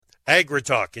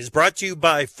AgriTalk is brought to you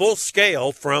by Full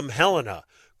Scale from Helena.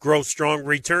 Grow strong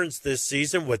returns this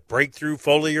season with breakthrough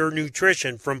foliar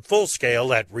nutrition from Full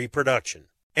Scale at Reproduction.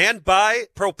 And by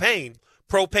Propane.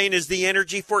 Propane is the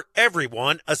energy for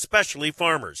everyone, especially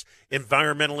farmers.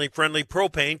 Environmentally friendly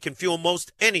propane can fuel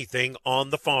most anything on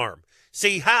the farm.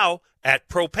 See how at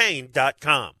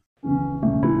propane.com.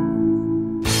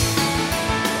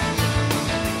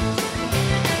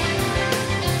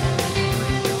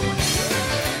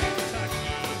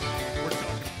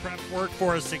 Work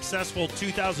for a successful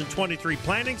 2023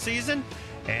 planting season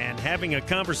and having a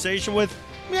conversation with,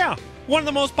 one of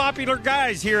the most popular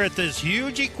guys here at this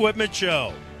huge equipment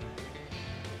show.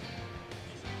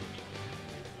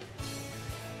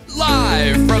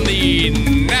 Live from the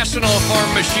National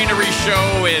Farm Machinery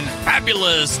Show in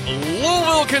fabulous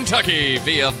Louisville, Kentucky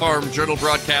via Farm Journal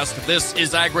broadcast, this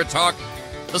is AgriTalk.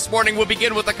 This morning we'll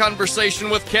begin with a conversation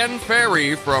with Ken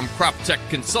Ferry from Crop Tech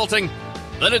Consulting.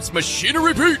 Then it's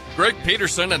Machinery Pete, Greg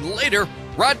Peterson, and later,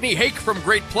 Rodney Hake from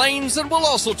Great Plains, and we'll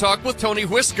also talk with Tony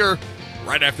Whisker.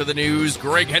 Right after the news,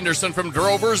 Greg Henderson from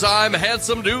Drovers, I'm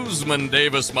handsome newsman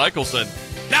Davis Michelson.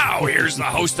 Now, here's the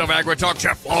host of AgriTalk,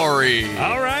 Jeff Laurie.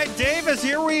 All right, Davis,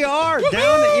 here we are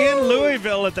down in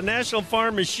Louisville at the National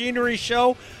Farm Machinery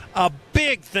Show. A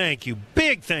big thank you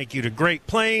to Great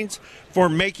Plains for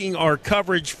making our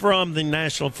coverage from the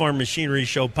National Farm Machinery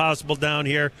Show possible down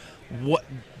here.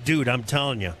 Dude, I'm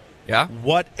telling you. Yeah?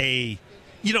 We're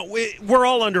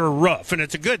all under a roof, and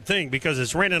it's a good thing because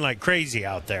it's raining like crazy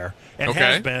out there. It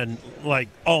has been like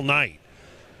all night.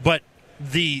 But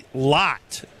the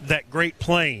lot that Great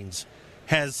Plains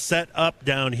has set up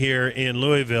down here in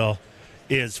Louisville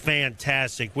is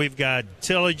fantastic. We've got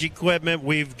tillage equipment.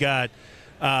 We've got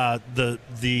the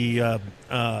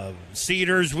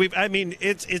seeders.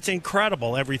 It's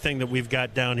incredible, everything that we've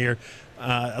got down here.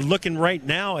 Looking right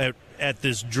now at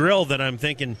this drill that I'm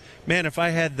thinking, man, if I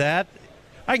had that,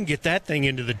 I can get that thing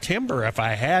into the timber if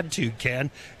I had to,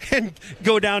 Ken, and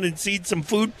go down and seed some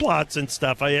food plots and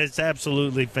stuff. It's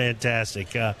absolutely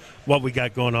fantastic what we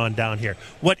got going on down here.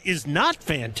 What is not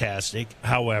fantastic,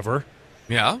 however,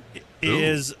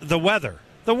 is the weather.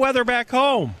 The weather back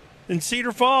home in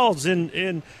Cedar Falls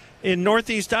in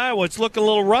northeast Iowa. It's looking a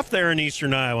little rough there in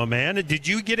eastern Iowa, man. Did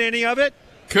you get any of it?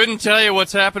 Couldn't tell you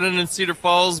what's happening in Cedar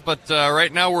Falls, but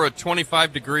right now we're at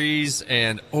 25 degrees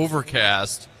and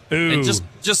overcast. Ooh. And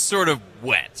just sort of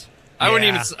wet. I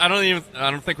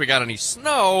don't think we got any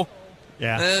snow.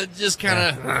 Yeah. Just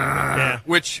kind of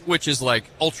which is like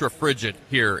ultra frigid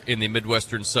here in the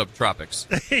Midwestern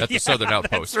subtropics at the Southern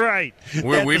Outpost. That's right.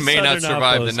 We may not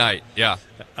survive the night. Yeah.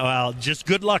 Well, just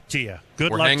good luck to you.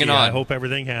 We're hanging on. I hope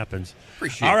everything happens.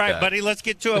 Appreciate All right, that. buddy, let's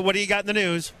get to it. What do you got in the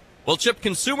news? Well, Chip,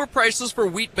 consumer prices for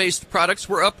wheat-based products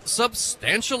were up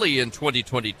substantially in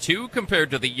 2022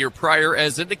 compared to the year prior,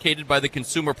 as indicated by the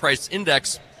Consumer Price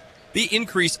Index. The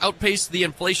increase outpaced the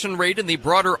inflation rate in the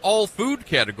broader all-food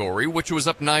category, which was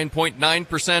up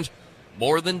 9.9%,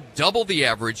 more than double the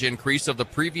average increase of the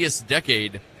previous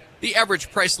decade. The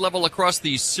average price level across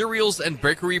the cereals and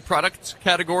bakery products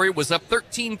category was up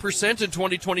 13% in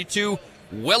 2022,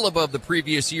 well above the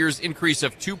previous year's increase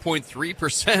of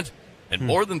 2.3%. And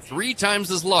more than 3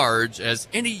 times as large as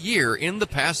any year in the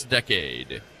past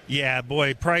decade. Yeah,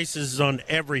 boy, prices on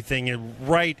everything and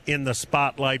right in the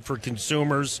spotlight for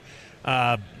consumers,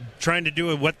 trying to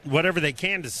do whatever they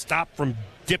can to stop from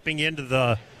dipping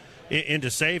into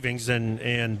savings,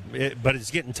 but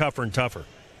it's getting tougher and tougher.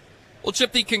 Well,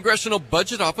 Chip, the Congressional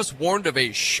Budget Office warned of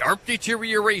a sharp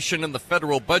deterioration in the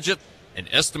federal budget and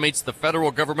estimates the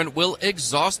federal government will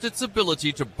exhaust its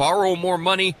ability to borrow more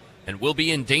money and will be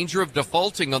in danger of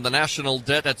defaulting on the national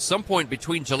debt at some point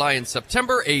between July and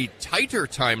September, a tighter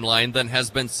timeline than has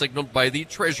been signaled by the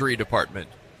Treasury Department.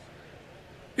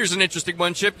 Here's an interesting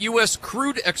one, Chip. U.S.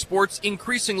 crude exports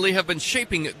increasingly have been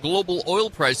shaping global oil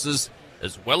prices,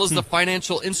 as well as the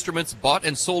financial instruments bought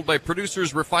and sold by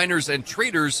producers, refiners, and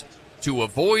traders to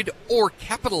avoid or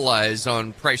capitalize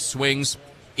on price swings.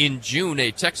 In June, a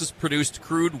Texas-produced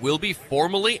crude will be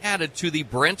formally added to the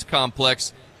Brent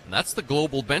complex. That's the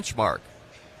global benchmark.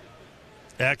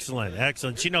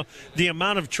 Excellent. You know, the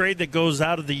amount of trade that goes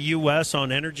out of the U.S. on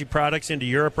energy products into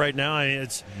Europe right now,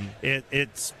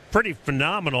 it's pretty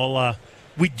phenomenal.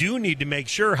 We do need to make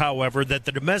sure, however, that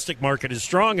the domestic market is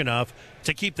strong enough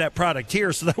to keep that product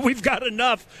here so that we've got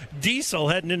enough diesel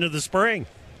heading into the spring.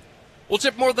 Well,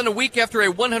 Chip, more than a week after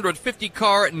a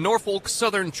 150-car Norfolk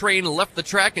Southern train left the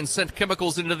track and sent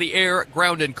chemicals into the air,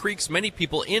 ground, and creeks, many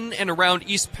people in and around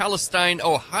East Palestine,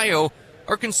 Ohio,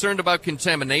 are concerned about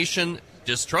contamination,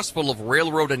 distrustful of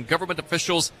railroad and government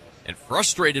officials, And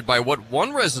frustrated by what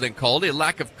one resident called a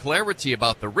lack of clarity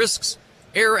about the risks,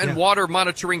 air and water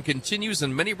monitoring continues,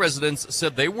 and many residents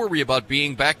said they worry about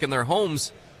being back in their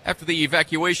homes after the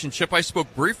evacuation. Chip, I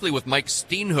spoke briefly with Mike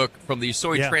Steenhoek from the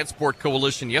Soy Transport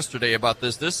Coalition yesterday about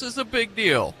this. This is a big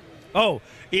deal. Oh,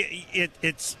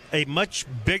 it's a much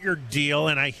bigger deal,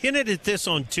 and I hinted at this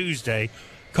on Tuesday.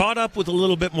 Caught up with a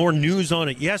little bit more news on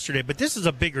it yesterday, but this is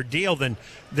a bigger deal than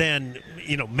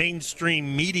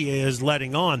mainstream media is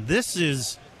letting on. This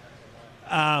is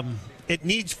it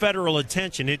needs federal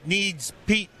attention. It needs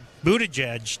Pete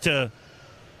Buttigieg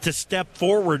to step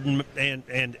forward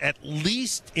and at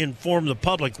least inform the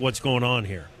public what's going on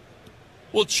here.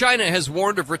 Well, China has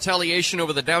warned of retaliation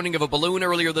over the downing of a balloon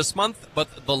earlier this month,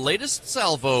 but the latest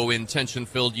salvo in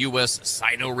tension-filled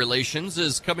U.S.-Sino relations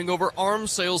is coming over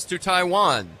arms sales to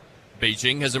Taiwan.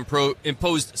 Beijing has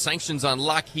imposed sanctions on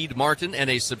Lockheed Martin and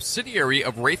a subsidiary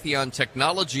of Raytheon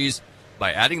Technologies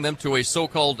by adding them to a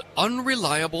so-called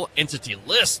unreliable entity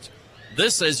list.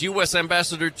 This, as U.S.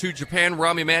 Ambassador to Japan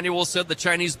Rahm Emanuel said the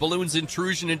Chinese balloon's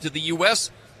intrusion into the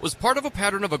U.S. was part of a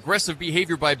pattern of aggressive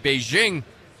behavior by Beijing.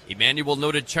 Emanuel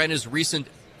noted China's recent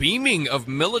beaming of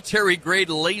military-grade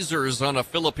lasers on a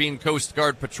Philippine Coast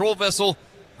Guard patrol vessel,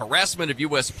 harassment of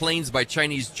U.S. planes by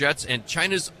Chinese jets, and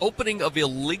China's opening of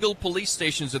illegal police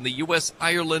stations in the U.S.,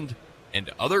 Ireland, and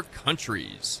other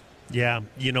countries. Yeah,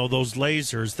 those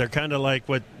lasers, they're kind of like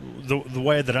what the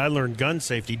way that I learned gun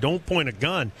safety. Don't point a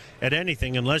gun at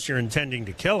anything unless you're intending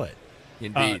to kill it.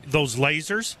 Indeed. Those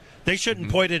lasers, they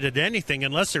shouldn't point it at anything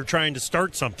unless they're trying to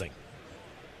start something.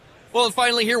 Well, and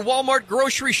finally here, Walmart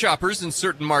grocery shoppers in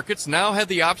certain markets now have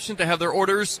the option to have their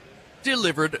orders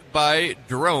delivered by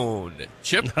drone.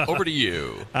 Chip, over to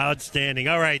you. Outstanding.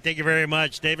 All right, thank you very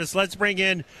much, Davis. Let's bring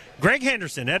in Greg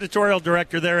Henderson, editorial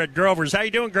director there at Drovers. How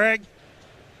you doing, Greg?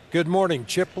 Good morning,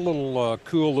 Chip. A little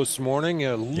cool this morning.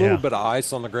 A little bit of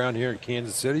ice on the ground here in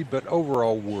Kansas City, but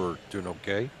overall we're doing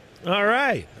okay. All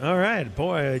right.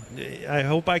 Boy, I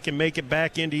hope I can make it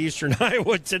back into eastern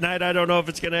Iowa tonight. I don't know if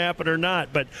it's going to happen or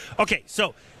not. But, okay,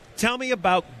 so tell me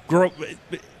about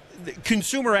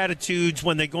consumer attitudes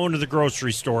when they go into the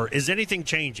grocery store. Is anything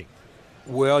changing?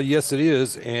 Well, yes, it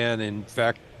is. And, in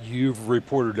fact, you've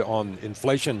reported on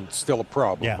inflation still a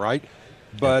problem, right?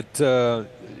 But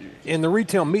in the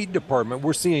retail meat department,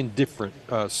 we're seeing a different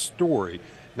story.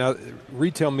 Now,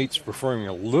 retail meat's performing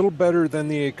a little better than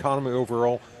the economy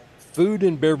overall. Food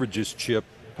and beverages, Chip,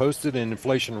 posted an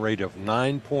inflation rate of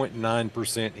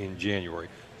 9.9% in January,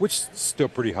 which is still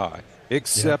pretty high,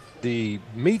 except the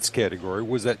meats category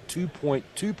was at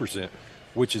 2.2%,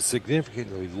 which is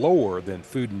significantly lower than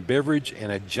food and beverage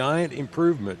and a giant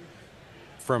improvement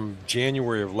from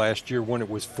January of last year when it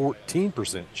was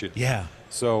 14%, Chip. Yeah.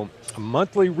 So a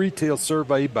monthly retail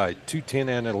survey by 210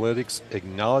 Analytics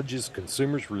acknowledges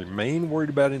consumers remain worried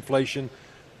about inflation,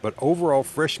 but overall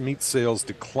fresh meat sales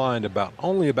declined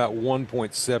only about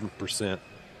 1.7%,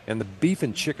 and the beef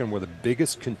and chicken were the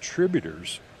biggest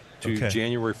contributors to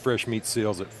January fresh meat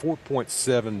sales at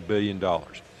 $4.7 billion.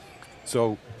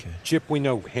 So, Chip, we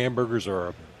know hamburgers are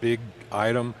a big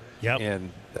item,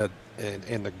 and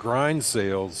the grind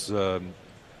sales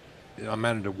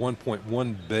amounted to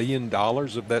 $1.1 billion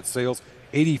of that sales,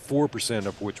 84%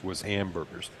 of which was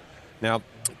hamburgers. Now,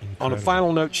 on a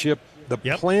final note, Chip, the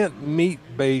plant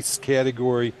meat-based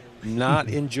category not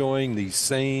enjoying the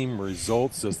same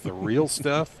results as the real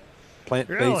stuff.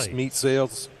 Plant-based meat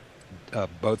sales,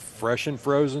 both fresh and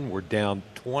frozen, were down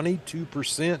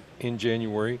 22% in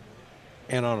January,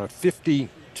 and on a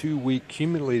 52-week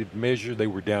cumulative measure, they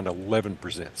were down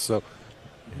 11%. So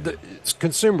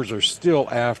consumers are still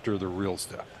after the real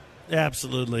stuff.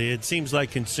 Absolutely. It seems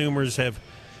like consumers have,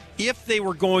 if they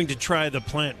were going to try the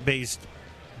plant-based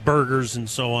burgers and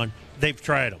so on, they've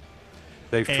tried them.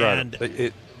 They've tried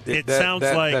them. It sounds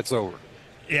like that's over.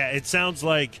 Yeah, it sounds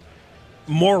like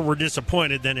more were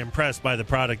disappointed than impressed by the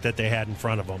product that they had in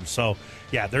front of them. So,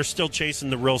 yeah, they're still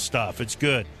chasing the real stuff. It's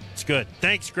good. It's good.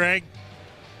 Thanks, Greg.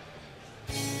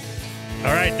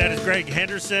 All right, that is Greg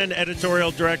Henderson, editorial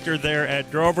director there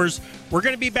at Drovers. We're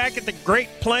going to be back at the Great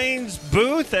Plains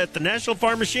booth at the National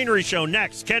Farm Machinery Show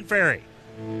next. Ken Ferry.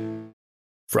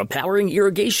 From powering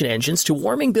irrigation engines to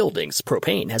warming buildings,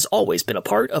 propane has always been a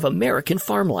part of American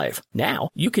farm life. Now,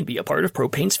 you can be a part of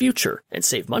propane's future and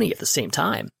save money at the same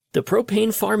time. The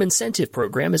Propane Farm Incentive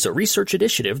Program is a research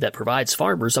initiative that provides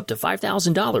farmers up to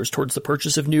 $5,000 towards the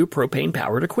purchase of new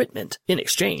propane-powered equipment. In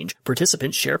exchange,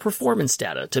 participants share performance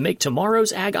data to make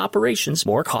tomorrow's ag operations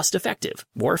more cost-effective,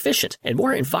 more efficient, and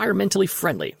more environmentally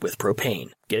friendly with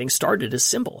propane. Getting started is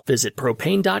simple. Visit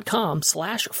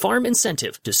propane.com/farm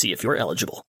incentive to see if you're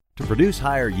eligible. To produce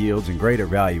higher yields and greater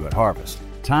value at harvest,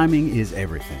 timing is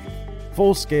everything.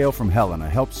 Full Scale from Helena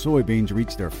helps soybeans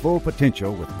reach their full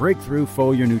potential with breakthrough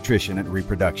foliar nutrition and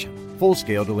reproduction. Full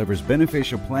Scale delivers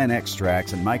beneficial plant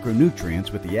extracts and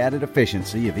micronutrients with the added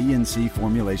efficiency of ENC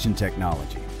formulation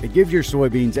technology. It gives your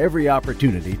soybeans every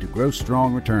opportunity to grow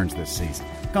strong returns this season.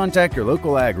 Contact your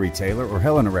local ag retailer or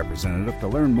Helena representative to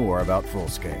learn more about Full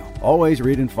Scale. Always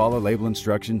read and follow label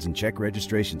instructions and check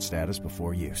registration status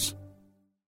before use.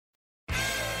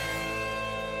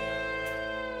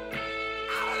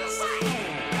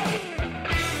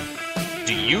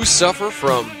 Do you suffer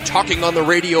from talking on the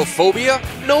radio phobia?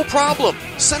 No problem.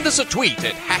 Send us a tweet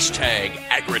at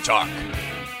 #AgriTalk.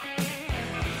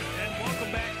 And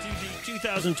welcome back to the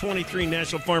 2023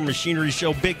 National Farm Machinery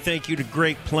Show. Big thank you to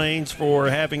Great Plains for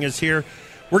having us here.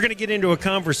 We're going to get into a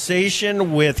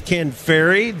conversation with Ken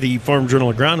Ferry, the Farm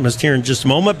Journal agronomist, here in just a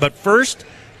moment. But first,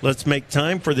 let's make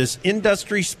time for this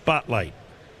industry spotlight.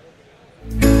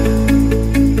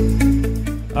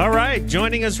 All right,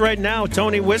 joining us right now,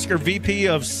 Tony Whisker, VP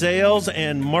of Sales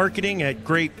and Marketing at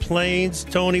Great Plains.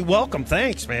 Tony, welcome.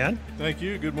 Thanks, man. Thank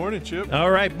you. Good morning, Chip.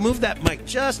 All right, move that mic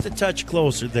just a touch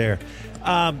closer there.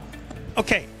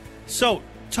 Okay, so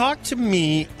talk to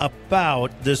me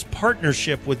about this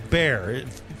partnership with Bayer.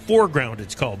 Foreground,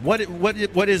 it's called. What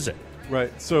is it?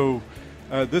 Right. So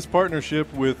this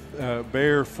partnership with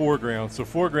Bayer Foreground. So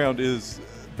Foreground is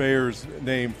Bayer's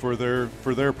name for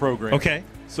their program. Okay.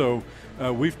 So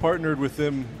we've partnered with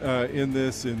them in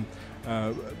this, and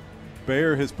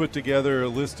Bayer has put together a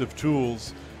list of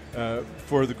tools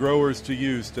for the growers to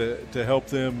use to help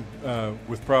them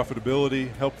with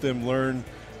profitability, help them learn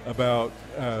about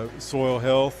soil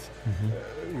health,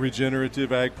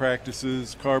 regenerative ag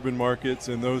practices, carbon markets,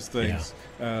 and those things.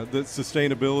 Yeah. The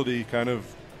sustainability kind of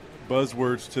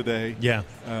buzzwords today. Yeah.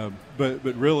 But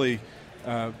really,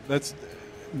 that's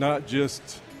not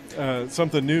just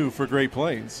something new for Great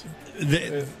Plains.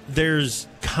 There's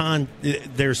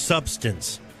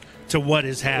substance to what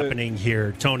is happening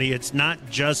here, Tony. It's not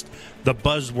just the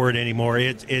buzzword anymore.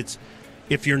 It's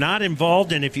if you're not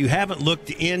involved and if you haven't looked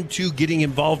into getting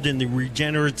involved in the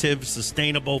regenerative,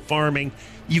 sustainable farming,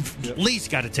 you've at least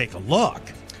got to take a look.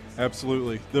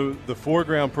 Absolutely. The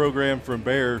Foreground program from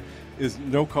Bayer is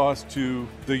no cost to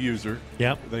the user.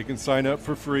 Yep. They can sign up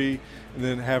for free and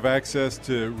then have access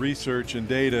to research and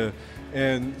data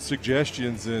and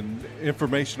suggestions and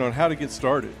information on how to get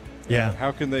started. Yeah.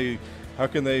 How can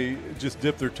they just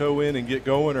dip their toe in and get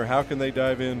going, or how can they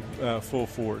dive in full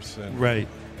force? And, right.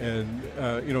 And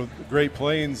Great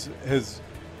Plains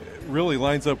really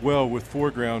lines up well with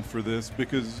Foreground for this,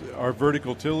 because our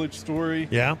vertical tillage story.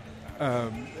 Yeah.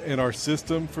 And our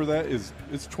system for that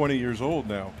it's 20 years old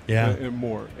now. Yeah. And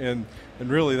more. And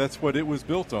really that's what it was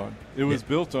built on. It was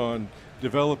built on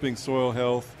developing soil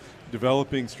health,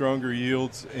 developing stronger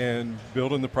yields, and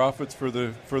building the profits for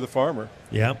the farmer.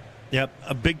 Yep.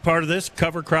 A big part of this,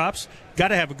 cover crops. Got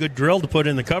to have a good drill to put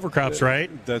in the cover crops, right?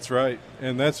 That's right.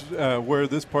 And that's where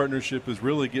this partnership is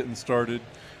really getting started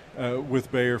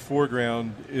with Bayer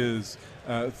Foreground is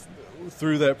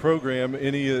through that program,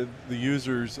 any of the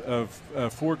users of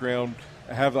Foreground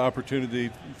have the opportunity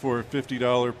for a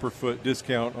 $50 per foot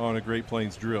discount on a Great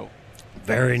Plains drill.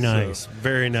 Very nice.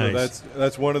 Very nice. So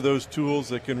that's one of those tools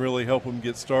that can really help them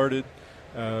get started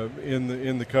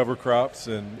in the cover crops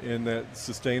and in that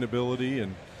sustainability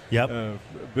and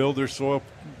build their soil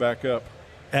back up.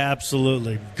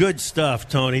 Absolutely. Good stuff,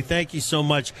 Tony. Thank you so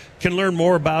much. Can learn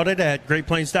more about it at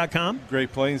greatplains.com?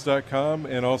 Greatplains.com,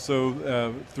 and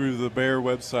also through the Bayer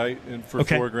website and for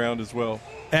Foreground as well.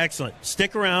 Excellent.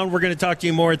 Stick around. We're going to talk to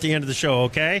you more at the end of the show,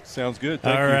 okay? Sounds good.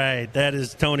 Thank you. All right. That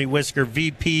is Tony Whisker,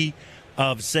 VP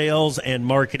of Sales and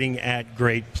Marketing at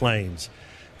Great Plains.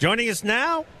 Joining us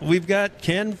now, we've got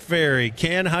Ken Ferry.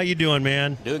 Ken, how you doing,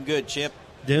 man? Doing good, Chip.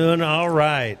 Doing all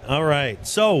right. All right.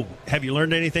 So, have you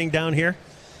learned anything down here?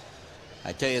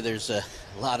 I tell you, there's a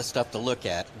lot of stuff to look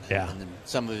at. Yeah. And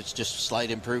some of it's just slight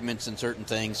improvements in certain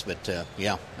things, but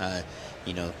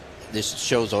this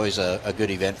show's always a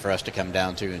good event for us to come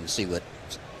down to and see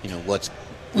what's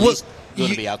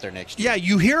going to be out there next year. Yeah,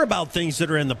 you hear about things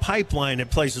that are in the pipeline at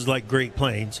places like Great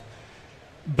Plains,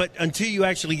 but until you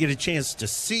actually get a chance to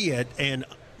see it and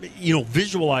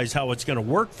visualize how it's going to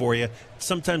work for you,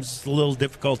 sometimes it's a little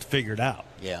difficult to figure it out.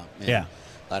 Yeah. Yeah.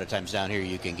 A lot of times down here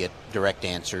you can get direct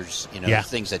answers,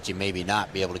 things that you maybe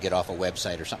not be able to get off a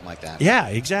website or something like that. Yeah,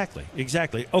 exactly.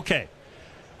 Okay.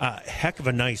 Heck of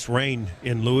a nice rain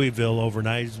in Louisville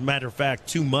overnight. As a matter of fact,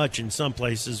 too much in some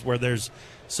places where there's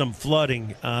some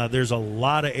flooding. There's a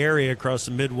lot of area across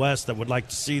the Midwest that would like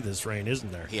to see this rain,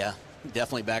 isn't there? Yeah.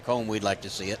 definitely back home we'd like to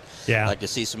see it. Yeah. Like to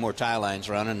see some more tie lines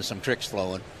running and some tricks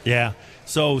flowing. Yeah.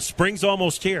 So spring's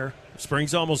almost here.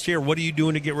 What are you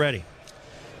doing to get ready?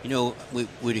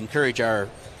 We'd encourage our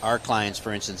clients,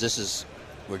 for instance,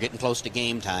 we're getting close to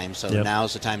game time, so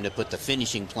now's the time to put the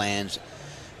finishing plans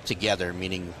together,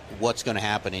 meaning what's going to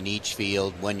happen in each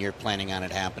field, when you're planning on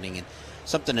it happening. And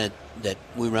something that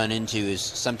we run into is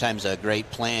sometimes a great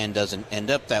plan doesn't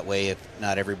end up that way if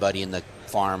not everybody in the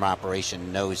farm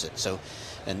operation knows it.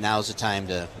 And now's the time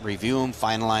to review them,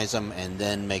 finalize them, and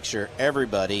then make sure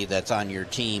everybody that's on your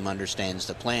team understands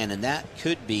the plan. And that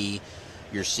could be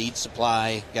your seed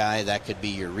supply guy, that could be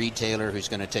your retailer who's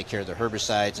going to take care of the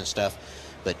herbicides and stuff.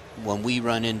 But when we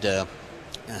run into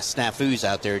snafus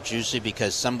out there, it's usually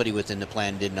because somebody within the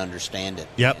plan didn't understand it.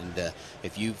 Yep. And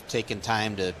if you've taken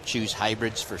time to choose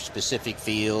hybrids for specific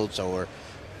fields or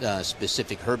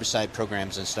specific herbicide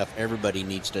programs and stuff, everybody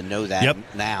needs to know that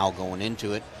now going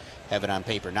into it, have it on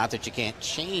paper. Not that you can't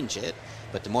change it,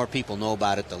 but the more people know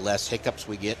about it, the less hiccups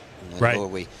we get. Right. Or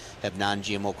we have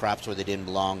non-GMO crops where they didn't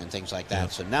belong and things like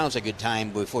that. So now's a good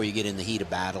time before you get in the heat of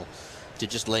battle to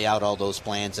just lay out all those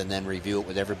plans and then review it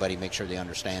with everybody, make sure they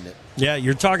understand it. Yeah,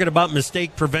 you're talking about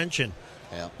mistake prevention.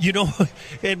 Yeah.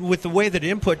 And with the way that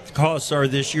input costs are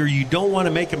this year, you don't want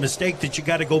to make a mistake that you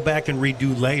got to go back and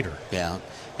redo later. Yeah.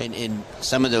 And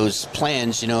some of those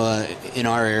plans, in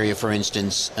our area, for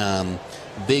instance,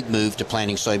 big move to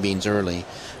planting soybeans early.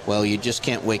 Well, you just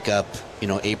can't wake up,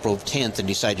 April 10th and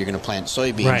decide you're going to plant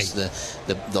soybeans.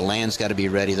 Right. The land's got to be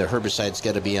ready, the herbicide's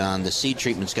got to be on, the seed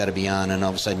treatment's got to be on, and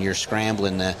all of a sudden you're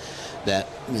scrambling that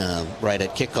right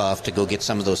at kickoff to go get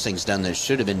some of those things done that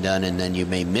should have been done, and then you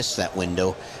may miss that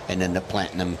window and end up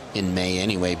planting them in May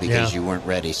anyway because you weren't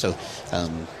ready. So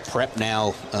prep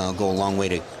now go a long way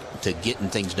to getting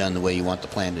things done the way you want the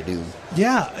plan to do.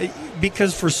 Yeah,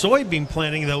 because for soybean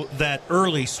planting, though, that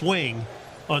early swing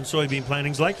on soybean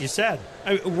plantings, like you said,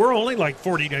 we're only like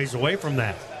 40 days away from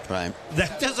that. Right.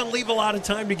 That doesn't leave a lot of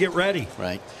time to get ready.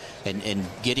 Right. And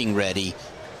getting ready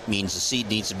means the seed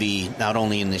needs to be not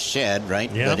only in the shed, right?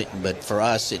 Yeah. But for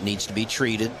us, it needs to be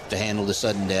treated to handle the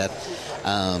sudden death.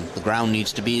 The ground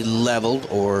needs to be leveled,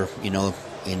 or,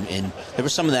 and there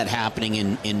was some of that happening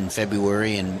in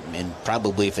February, and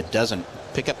probably if it doesn't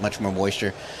pick up much more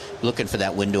moisture, looking for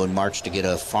that window in March to get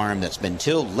a farm that's been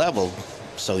tilled leveled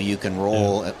so you can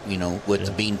roll, with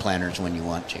the bean planters when you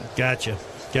want to. Gotcha.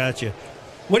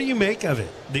 What do you make of it,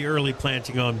 the early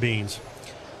planting on beans?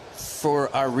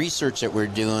 For our research that we're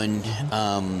doing,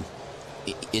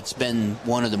 it's been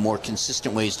one of the more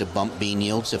consistent ways to bump bean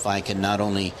yields. If I can not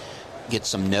only get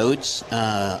some nodes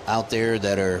out there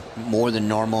that are more than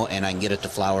normal, and I can get it to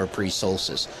flower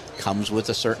pre-solstice. Comes with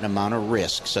a certain amount of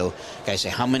risk. So guys say,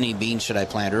 how many beans should I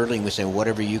plant early? And we say,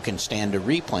 whatever you can stand to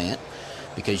replant,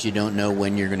 because you don't know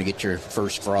when you're going to get your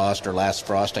first frost or last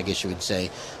frost, I guess you would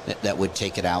say, that would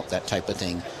take it out, that type of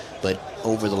thing. But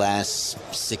over the last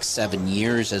 6-7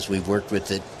 years, as we've worked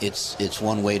with it, it's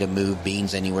one way to move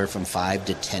beans anywhere from 5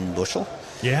 to 10 bushel.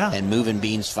 Yeah. And moving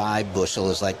beans 5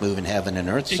 bushel is like moving heaven and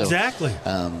earth. Exactly.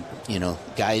 So,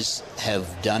 guys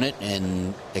have done it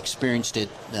and experienced it.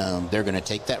 They're going to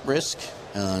take that risk.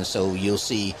 So you'll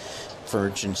see, for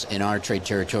instance, in our trade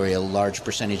territory, a large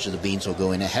percentage of the beans will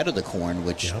go in ahead of the corn,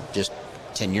 which just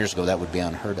 10 years ago, that would be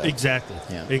unheard of. Exactly.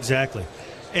 Yeah. Exactly.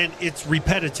 And it's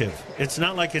repetitive. It's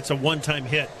not like it's a one-time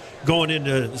hit going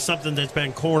into something that's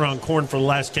been corn on corn for the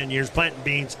last 10 years, planting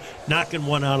beans, knocking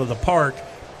one out of the park.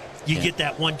 You get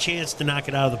that one chance to knock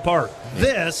it out of the park.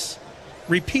 This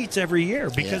repeats every year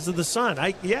because of the sun.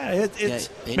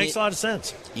 It makes a lot of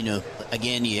sense.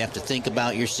 Again, you have to think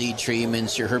about your seed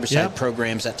treatments, your herbicide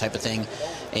programs, that type of thing.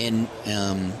 And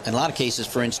in a lot of cases,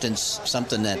 for instance,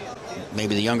 something that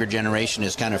maybe the younger generation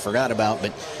has kind of forgot about,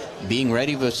 but being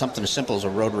ready with something as simple as a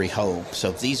rotary hoe. So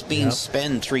if these beans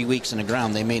spend 3 weeks in the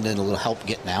ground, they may need a little help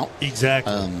getting out.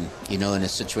 Exactly. In a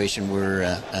situation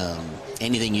where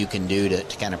anything you can do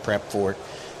to kind of prep for it,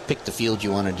 pick the field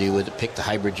you want to do with it, pick the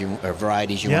hybrid or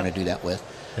varieties you want to do that with.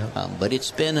 But it's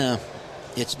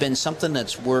been something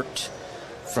that's worked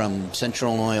from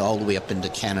Central Illinois all the way up into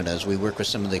Canada. As we work with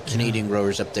some of the Canadian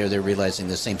growers up there, they're realizing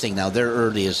the same thing. Now, their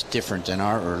early is different than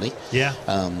our early. Yeah.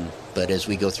 But as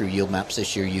we go through yield maps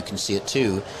this year, you can see it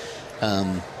too.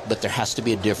 But there has to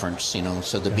be a difference,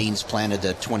 So the beans planted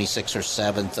the 26th or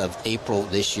 7th of April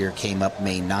this year came up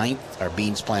May 9th. Our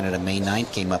beans planted on May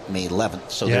 9th came up May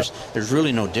 11th. So there's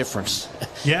really no difference,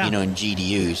 in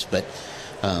GDUs. But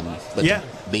the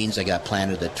beans that got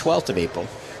planted the 12th of April,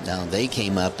 now they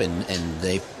came up and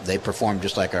they performed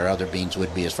just like our other beans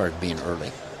would be as far as being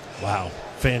early. Wow,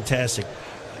 fantastic.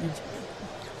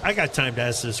 I got time to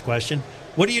ask this question.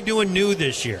 What are you doing new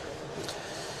this year?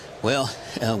 Well,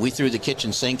 we threw the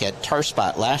kitchen sink at tar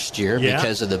spot last year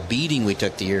because of the beating we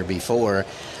took the year before,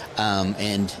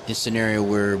 and a scenario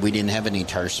where we didn't have any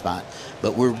tar spot.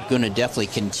 But we're going to definitely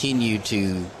continue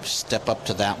to step up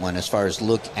to that one as far as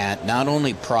look at not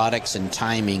only products and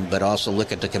timing, but also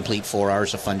look at the complete 4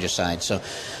 hours of fungicide. So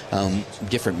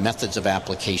different methods of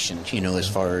application, as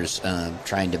far as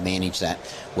trying to manage that.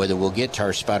 Whether we'll get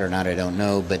tar spot or not, I don't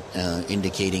know, but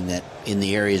indicating that in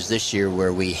the areas this year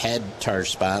where we had tar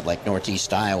spot, like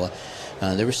Northeast Iowa,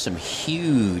 there was some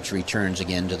huge returns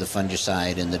again to the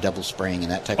fungicide and the double spraying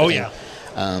and that type of thing.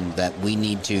 That we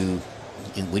need to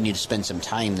spend some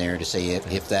time there to say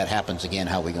if that happens again,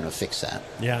 how are we going to fix that?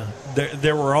 Yeah,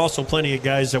 there were also plenty of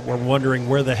guys that were wondering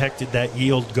where the heck did that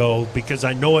yield go, because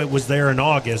I know it was there in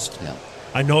August. Yeah.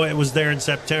 I know it was there in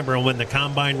September, and when the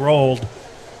combine rolled,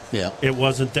 it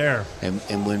wasn't there. And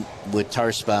when with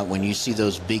tar spot, when you see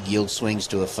those big yield swings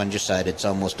to a fungicide, it's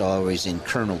almost always in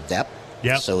kernel depth.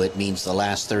 Yep. So it means the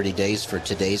last 30 days for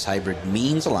today's hybrid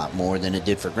means a lot more than it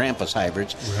did for Grandpa's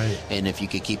hybrids. Right. And if you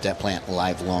could keep that plant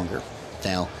alive longer.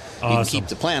 Now, you Awesome. can keep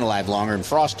the plant alive longer and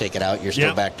frost take it out, you're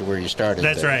still back to where you started.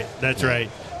 That's right. That's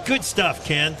right. Good stuff,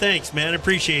 Ken. Thanks, man.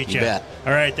 Appreciate you. You bet.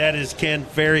 All right, that is Ken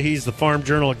Ferry. He's the Farm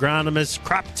Journal agronomist,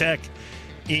 Crop Tech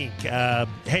Inc.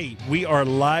 Hey, we are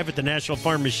live at the National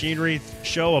Farm Machinery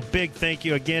Show. A big thank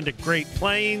you again to Great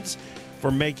Plains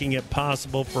for making it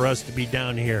possible for us to be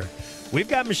down here. We've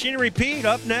got Machinery Pete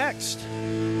up next.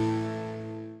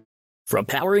 From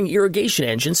powering irrigation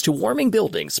engines to warming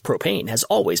buildings, propane has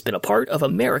always been a part of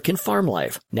American farm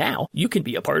life. Now, you can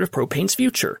be a part of propane's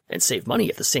future and save money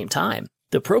at the same time.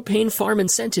 The Propane Farm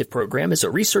Incentive Program is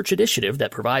a research initiative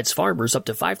that provides farmers up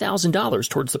to $5,000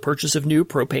 towards the purchase of new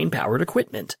propane-powered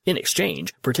equipment. In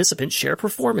exchange, participants share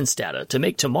performance data to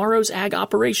make tomorrow's ag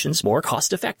operations more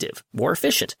cost-effective, more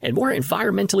efficient, and more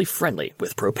environmentally friendly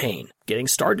with propane. Getting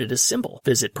started is simple.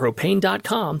 Visit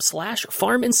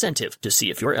propane.com/farm incentive to see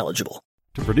if you're eligible.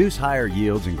 To produce higher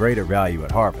yields and greater value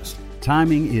at harvest,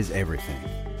 timing is everything.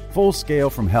 Full Scale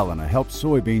from Helena helps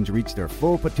soybeans reach their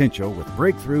full potential with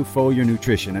breakthrough foliar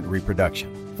nutrition and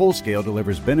reproduction. Full Scale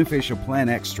delivers beneficial plant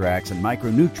extracts and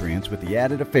micronutrients with the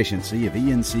added efficiency of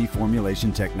ENC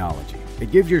formulation technology.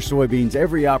 It gives your soybeans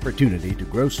every opportunity to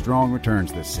grow strong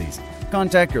returns this season.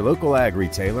 Contact your local ag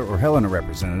retailer or Helena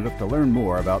representative to learn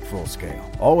more about Full Scale.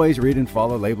 Always read and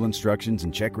follow label instructions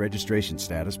and check registration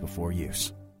status before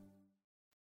use.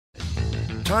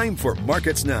 Time for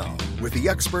Markets Now with the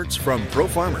experts from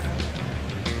ProFarmer.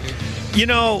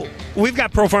 We've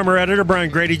got ProFarmer editor Brian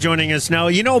Grady joining us now.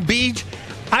 Beej,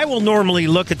 I will normally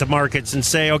look at the markets and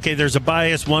say, okay, there's a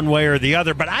bias one way or the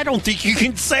other, but I don't think you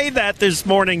can say that this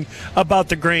morning about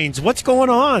the grains. What's going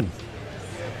on?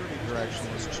 Pretty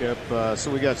directionless, Chip.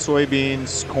 So we got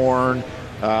soybeans, corn,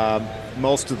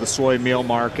 most of the soy meal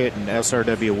market, and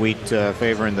SRW wheat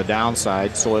favoring the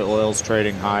downside. Soy oils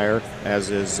trading higher, as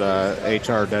is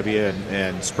HRW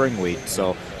and spring wheat.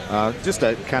 So just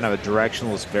a kind of a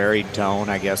directionless, varied tone,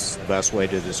 I guess is the best way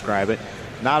to describe it.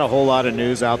 Not a whole lot of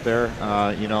news out there.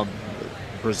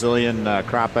 Brazilian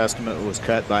crop estimate was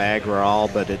cut by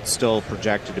Agriol, but it's still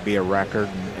projected to be a record,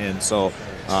 and so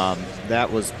that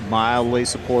was mildly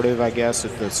supportive, I guess,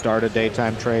 at the start of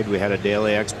daytime trade. We had a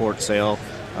daily export sale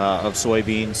of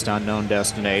soybeans to unknown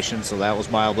destinations, so that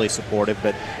was mildly supportive,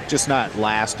 but just not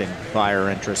lasting buyer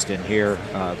interest in here.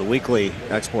 The weekly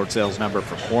export sales number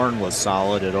for corn was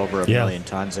solid at over 1 million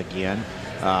tons again,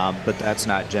 but that's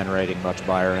not generating much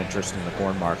buyer interest in the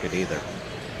corn market either.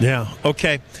 Yeah.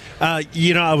 Okay. I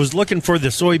was looking for the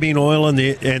soybean oil and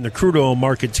the crude oil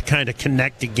market to kind of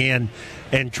connect again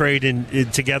and trade in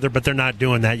together, but they're not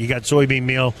doing that. You got soybean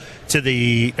meal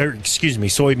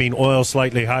soybean oil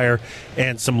slightly higher,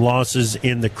 and some losses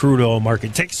in the crude oil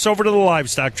market. Take us over to the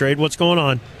livestock trade. What's going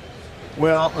on?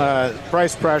 Well,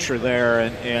 price pressure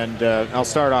there, and I'll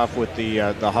start off with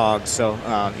the hogs. So,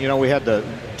 we had the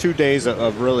 2 days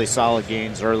of really solid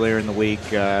gains earlier in the week,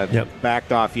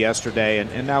 backed off yesterday,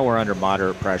 and now we're under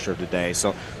moderate pressure today.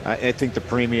 So I think the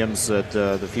premiums that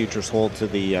the futures hold to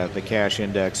the cash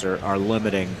index are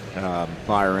limiting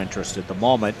buyer interest at the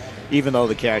moment, even though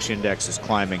the cash index is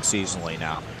climbing seasonally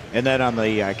now. And then on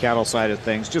the cattle side of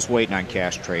things, just waiting on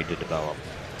cash trade to develop.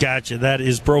 Gotcha. That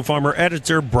is ProFarmer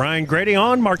editor Brian Grady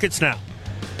on Markets Now.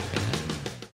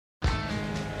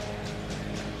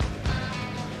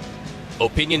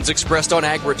 Opinions expressed on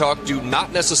AgriTalk do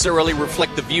not necessarily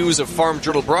reflect the views of Farm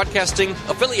Journal Broadcasting,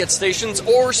 affiliate stations,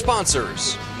 or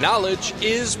sponsors. Knowledge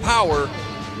is power.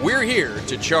 We're here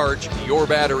to charge your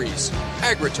batteries.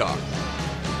 AgriTalk.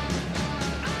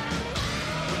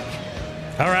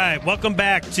 All right, welcome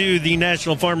back to the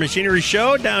National Farm Machinery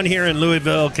Show down here in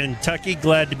Louisville, Kentucky.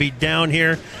 Glad to be down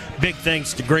here. Big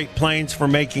thanks to Great Plains for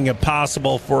making it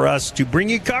possible for us to bring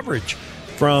you coverage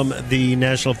from the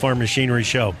National Farm Machinery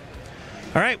Show.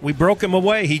 All right, we broke him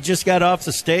away. He just got off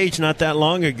the stage not that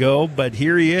long ago, but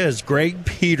here he is, Greg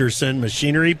Peterson,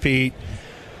 Machinery Pete.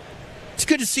 It's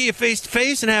good to see you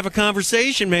face-to-face and have a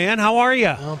conversation, man. How are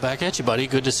you? Well, back at you, buddy.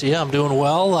 Good to see you. I'm doing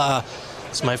well.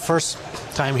 It's my first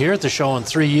time here at the show in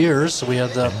 3 years. We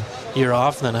had the year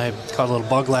off, and then I caught a little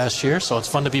bug last year, so it's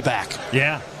fun to be back.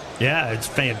 Yeah, it's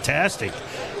fantastic.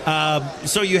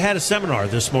 So you had a seminar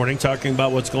this morning talking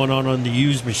about what's going on the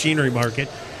used machinery market.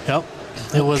 Yep.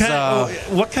 It was.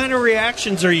 What kind of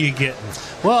reactions are you getting?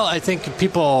 Well, I think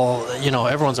people,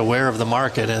 everyone's aware of the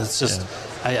market, and it's just,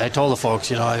 I told the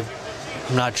folks, I'm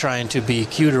not trying to be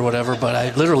cute or whatever, but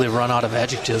I literally run out of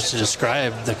adjectives to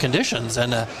describe the conditions,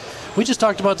 and we just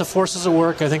talked about the forces at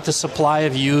work. I think the supply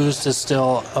of used is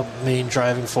still a main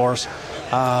driving force.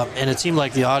 And it seemed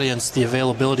like the audience, the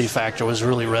availability factor was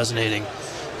really resonating.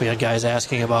 We had guys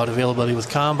asking about availability with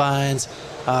combines,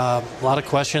 a lot of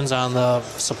questions on the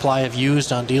supply of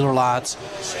used on dealer lots,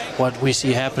 what we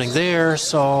see happening there.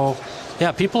 So,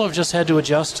 yeah, people have just had to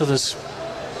adjust to this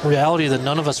reality that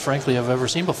none of us, frankly, have ever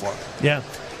seen before. Yeah.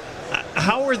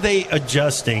 How are they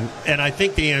adjusting? And I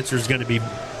think the answer is going to be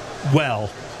well.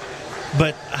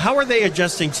 But how are they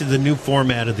adjusting to the new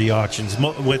format of the auctions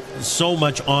with so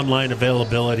much online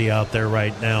availability out there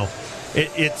right now?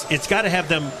 It's got to have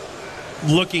them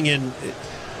looking in.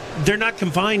 They're not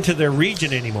confined to their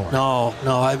region anymore. No.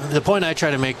 The point I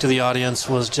try to make to the audience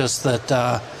was just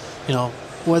that,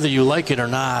 whether you like it or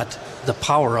not, the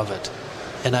power of it.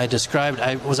 And I described,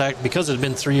 because it had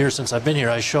been 3 years since I've been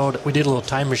here, we did a little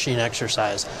time machine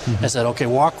exercise. Mm-hmm. I said, okay,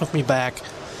 walk with me back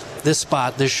this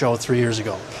spot, this show 3 years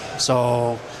ago.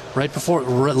 So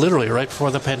literally right before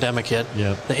the pandemic hit,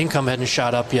 the income hadn't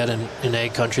shot up yet in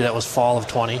ag country. That was fall of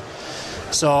 20.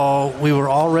 So we were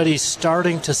already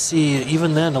starting to see,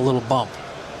 even then, a little bump.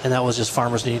 And that was just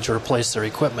farmers needing to replace their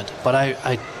equipment. But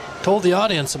I told the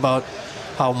audience about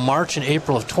how March and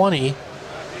April of 20,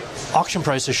 auction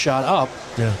prices shot up.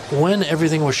 Yeah. When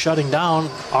everything was shutting down,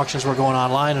 auctions were going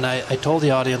online. And I told the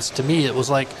audience, to me, it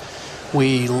was like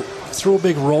we threw a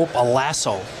big rope, a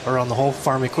lasso, around the whole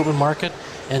farm equipment market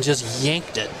and just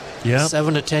yanked it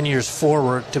 7 to 10 years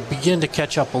forward to begin to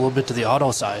catch up a little bit to the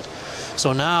auto side.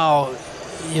 So now,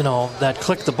 that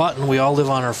click the button, we all live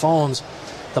on our phones,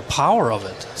 the power of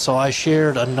it. So I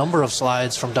shared a number of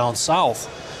slides from down south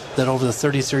that over the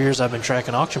 33 years I've been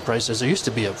tracking auction prices, there used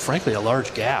to be, frankly, a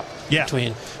large gap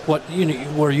between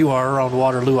where you are around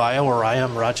Waterloo, Iowa, where I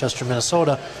am, Rochester,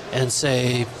 Minnesota, and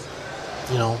say,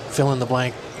 fill in the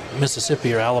blank,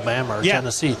 Mississippi or Alabama or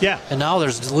Tennessee. Yeah. And now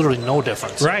there's literally no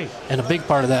difference. Right. And a big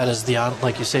part of that is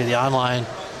like you say, the online.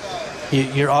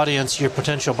 Your audience, your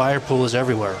potential buyer pool is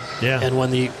everywhere. Yeah. And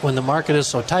when the market is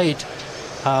so tight,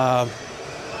 I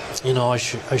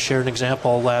shared an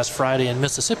example last Friday in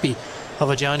Mississippi of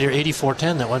a John Deere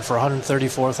 8410 that went for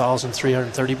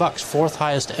 $134,330, fourth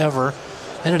highest ever,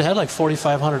 and it had like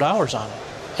 4,500 hours on it.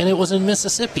 And it was in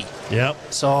Mississippi. Yep.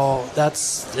 So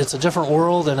it's a different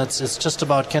world, and it's just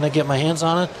about, can I get my hands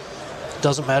on it?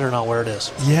 Doesn't matter now where it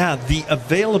is. Yeah, the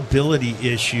availability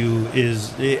issue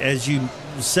is, as you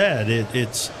said,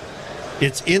 it's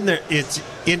in there. It's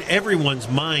in everyone's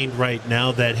mind right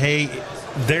now that, hey,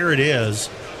 there it is.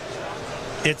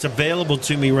 It's available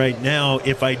to me right now.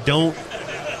 If I don't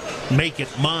make it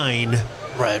mine,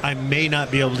 I may not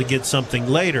be able to get something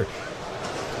later.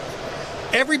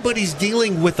 Everybody's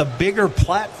dealing with a bigger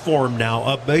platform now,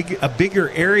 a bigger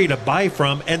area to buy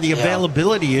from, and the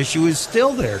availability issue is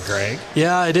still there, Greg.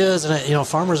 Yeah, it is, and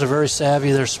farmers are very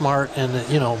savvy. They're smart, and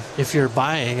if you're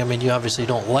buying, you obviously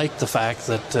don't like the fact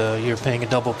that you're paying a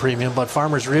double premium, but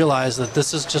farmers realize that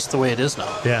this is just the way it is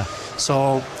now. Yeah.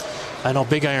 So I know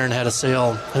Big Iron had a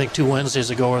sale, I think 2 Wednesdays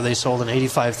ago, where they sold an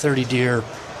 8530 Deere,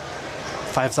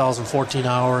 5,014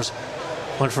 hours.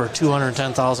 Went for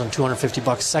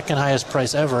 $210,250, second highest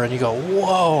price ever, and you go,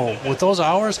 whoa! With those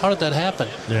hours, how did that happen?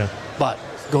 Yeah. But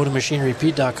go to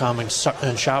machinerypete.com and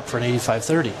shop for an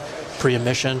 8530,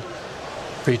 pre-emission,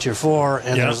 pre-tier 4,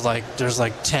 and there's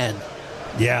like 10,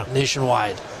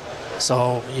 nationwide.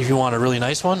 So if you want a really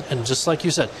nice one, and just like you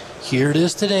said, here it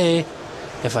is today.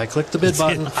 If I click the bid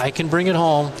button, I can bring it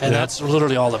home, and that's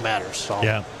literally all that matters. So.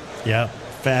 Yeah.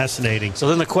 Fascinating. So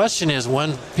then the question is,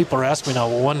 when people are asking me now,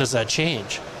 well, when does that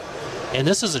change? And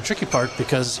this is a tricky part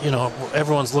because,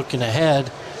 everyone's looking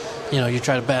ahead. You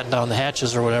try to batten down the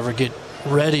hatches or whatever, get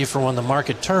ready for when the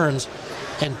market turns.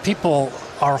 And people,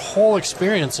 our whole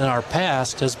experience in our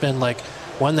past has been like,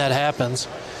 when that happens,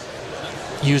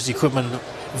 used equipment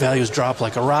values drop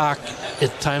like a rock.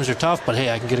 Times are tough, but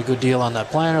hey, I can get a good deal on that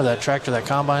planter, that tractor, that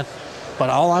combine. But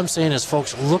all I'm saying is,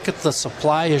 folks, look at the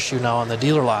supply issue now on the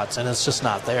dealer lots, and it's just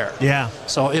not there. Yeah.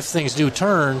 So if things do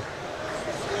turn,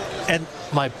 and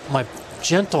my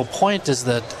gentle point is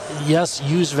that, yes,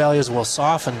 used values will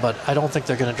soften, but I don't think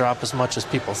they're going to drop as much as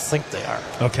people think they are.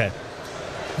 Okay.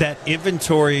 That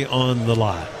inventory on the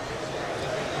lot.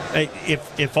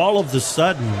 If all of a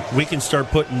sudden we can start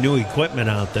putting new equipment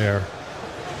out there,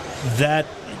 that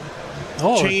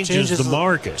changes the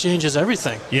market. Changes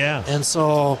everything. Yeah. And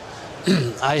so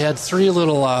I had three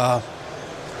little, I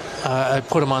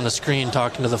put them on the screen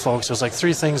talking to the folks. It was like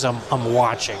three things I'm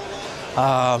watching.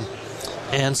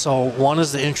 And so one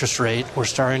is the interest rate. We're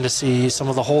starting to see some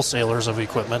of the wholesalers of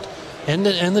equipment and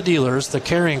the dealers, the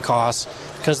carrying costs,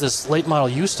 because this late model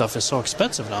used stuff is so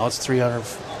expensive now. It's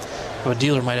 $300,000. A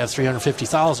dealer might have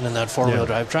 $350,000 in that four-wheel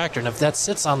drive tractor, and if that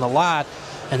sits on the lot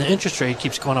and the interest rate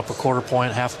keeps going up a quarter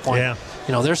point, half a point,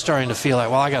 they're starting to feel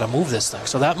like, well, I got to move this thing.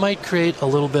 So that might create a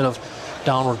little bit of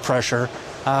downward pressure.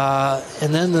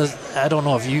 And then I don't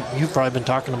know if you've probably been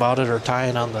talking about it or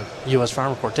tying on the U.S. Farm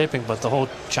Report taping, but the whole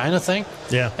China thing.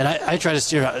 Yeah. And I try to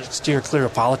steer clear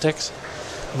of politics,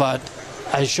 but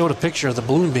I showed a picture of the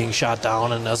balloon being shot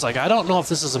down, and I was like, I don't know if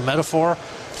this is a metaphor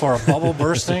for a bubble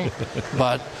bursting,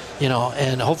 but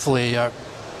and hopefully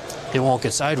it won't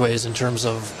get sideways in terms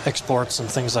of exports and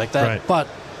things like that. Right. But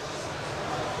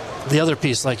the other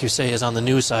piece, like you say, is on the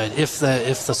new side. If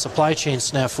the supply chain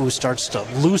snafu starts to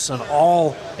loosen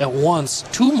all at once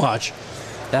too much,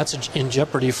 that's in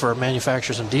jeopardy for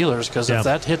manufacturers and dealers, because if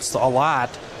that hits a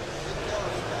lot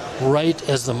right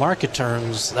as the market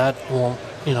turns, that won't,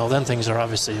 then things are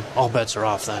obviously, all bets are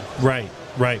off then. Right.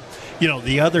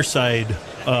 The other side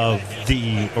of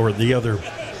the other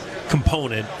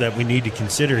component that we need to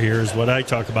consider here is what I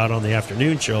talk about on the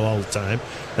afternoon show all the time,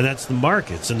 and that's the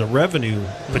markets and the revenue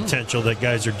potential that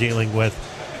guys are dealing with.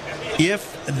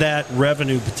 If that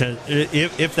revenue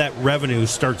if that revenue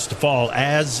starts to fall,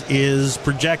 as is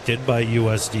projected by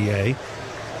USDA,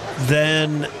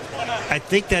 then I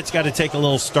think that's got to take a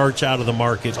little starch out of the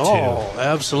market too. Oh,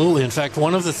 absolutely. In fact,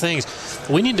 one of the things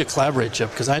we need to collaborate, Chip,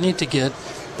 because I need to get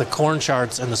the corn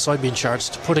charts and the soybean charts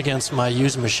to put against my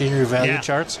used machinery value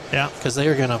charts. Yeah. Because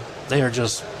they're gonna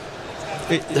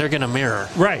mirror.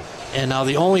 Right. And now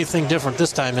the only thing different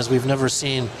this time is we've never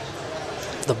seen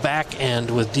the back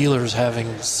end with dealers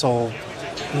having so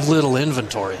little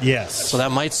inventory. Yes. So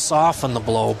that might soften the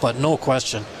blow, but no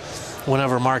question,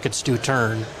 whenever markets do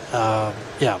turn,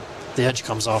 the edge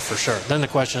comes off for sure. Then the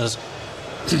question is,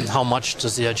 how much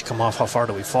does the edge come off? How far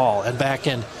do we fall? And back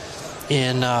in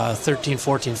 13,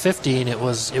 14, 15, it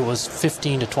was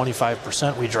 15 to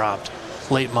 25% we dropped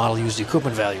late model used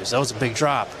equipment values. That was a big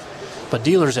drop. But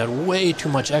dealers had way too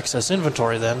much excess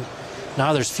inventory then.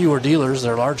 Now there's fewer dealers,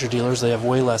 they're larger dealers, they have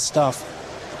way less stuff.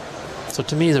 So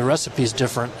to me, the recipe is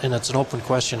different, and it's an open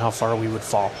question how far we would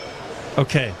fall.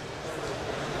 Okay.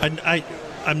 And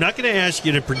I'm not going to ask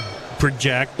you to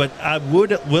project, but I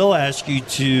will ask you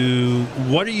to,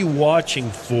 what are you watching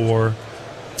for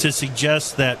to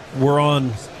suggest that we're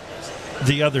on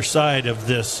the other side of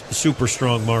this super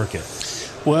strong market?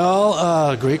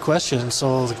 Well, great question.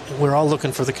 So we're all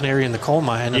looking for the canary in the coal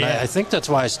mine, and I think that's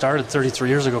why I started 33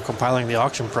 years ago compiling the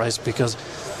auction price, because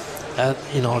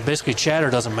basically chatter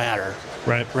doesn't matter.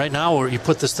 Right. Right now, you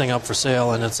put this thing up for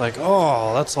sale, and it's like,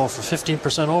 oh, that's all for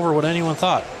 15% over what anyone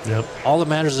thought. Yep. All that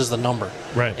matters is the number.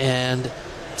 Right. And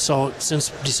so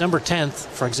since December 10th,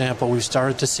 for example, we've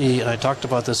started to see, and I talked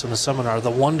about this in the seminar,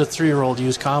 the 1 to 3-year-old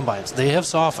used combines. They have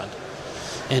softened.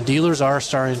 And dealers are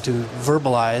starting to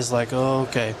verbalize, like, oh,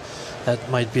 okay, that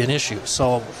might be an issue.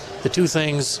 So the two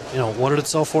things, what did it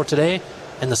sell for today?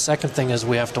 And the second thing is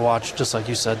we have to watch, just like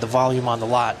you said, the volume on the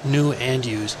lot, new and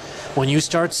used. When you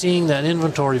start seeing that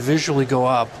inventory visually go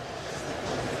up,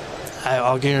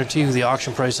 I'll guarantee you the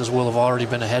auction prices will have already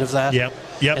been ahead of that. Yep.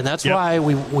 And that's why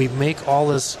we make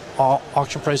all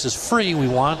auction prices free. We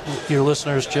want your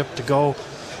listeners, Chip, to go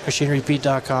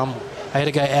machinerypete.com. I had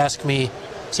a guy ask me,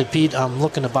 said, Pete, I'm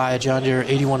looking to buy a John Deere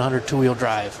 8100 two-wheel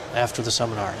drive after the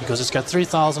seminar. He goes, it's got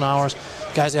 3,000 hours.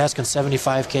 Guy's asking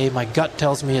 $75K. My gut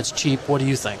tells me it's cheap. What do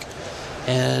you think?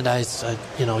 And I said,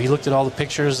 he looked at all the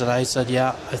pictures, and I said, yeah,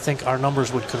 I think our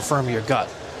numbers would confirm your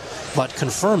gut. But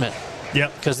confirm it.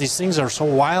 Yep. Because these things are so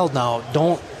wild now.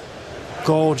 Don't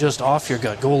go just off your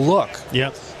gut. Go look.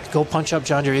 Yep. Go punch up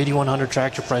John Deere 8100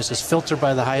 tractor prices. Filter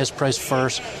by the highest price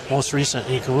first, most recent,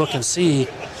 and you can look and see,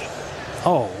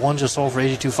 one just sold for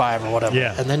 82.5 or whatever.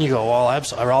 Yeah. And then you go, well,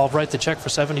 I'll write the check for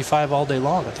 75 all day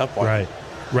long at that point.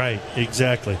 Right,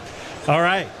 exactly. All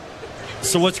right.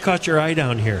 So what's caught your eye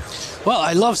down here? Well,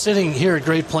 I love sitting here at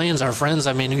Great Plains, our friends.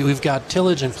 I mean, we've got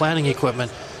tillage and planting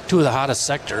equipment, two of the hottest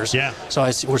sectors. Yeah. So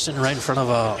we're sitting right in front of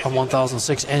a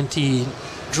 1006 NT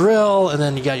drill, and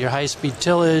then you got your high-speed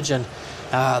tillage, and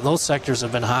those sectors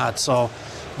have been hot. So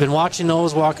been watching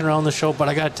those, walking around the show, but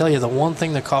I got to tell you, the one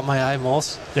thing that caught my eye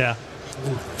most,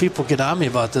 people get on me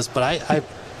about this, but I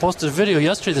posted a video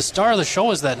yesterday. The star of the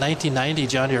show is that 1990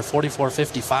 John Deere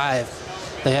 4455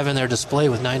 they have in their display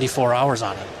with 94 hours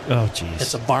on it. Oh, geez.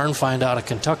 It's a barn find out of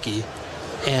Kentucky,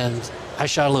 and I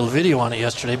shot a little video on it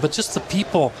yesterday, but just the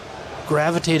people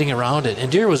gravitating around it.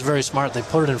 And Deere was very smart. They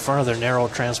put it in front of their narrow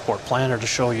transport planner to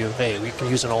show you, hey, we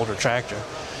can use an older tractor.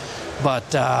 But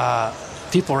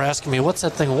people were asking me, what's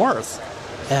that thing worth?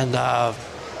 And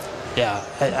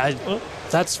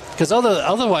that's because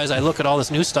otherwise I look at all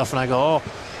this new stuff and I go,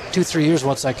 2-3 years,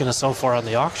 what's that going to sell for on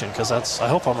the auction? Because I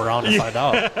hope I'm around to find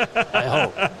out. I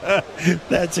hope.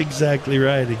 That's exactly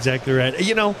right. Exactly right.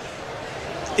 You know,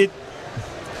 it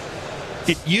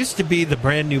used to be the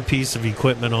brand new piece of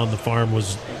equipment on the farm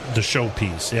was the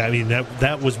showpiece. I mean,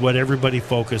 that was what everybody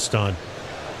focused on.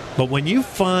 But when you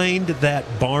find that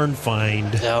barn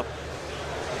find,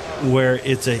 where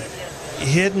it's a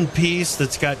hidden piece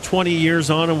that's got 20 years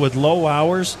on it with low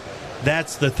hours,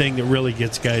 that's the thing that really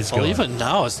gets guys going. Well, even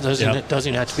now, it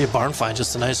doesn't have to be a barn find,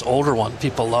 just a nice older one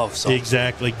people love. So.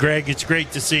 Exactly. Greg, it's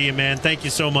great to see you, man. Thank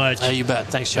you so much. You bet.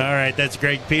 Thanks, Joe. All right, that's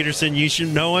Greg Peterson. You should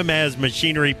know him as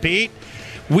Machinery Pete.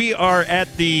 We are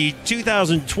at the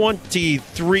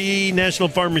 2023 National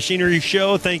Farm Machinery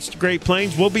Show. Thanks to Great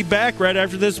Plains. We'll be back right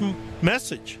after this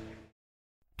message.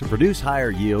 To produce higher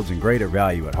yields and greater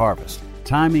value at harvest,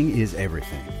 timing is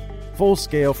everything. Full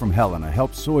Scale from Helena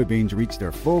helps soybeans reach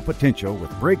their full potential with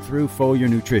breakthrough foliar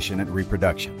nutrition and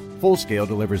reproduction. Full Scale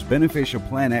delivers beneficial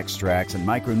plant extracts and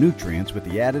micronutrients with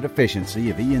the added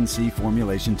efficiency of ENC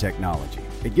formulation technology.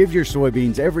 It gives your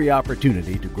soybeans every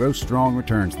opportunity to grow strong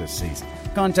returns this season.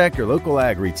 Contact your local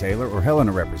ag retailer or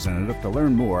Helena representative to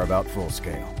learn more about Full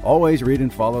Scale. Always read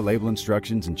and follow label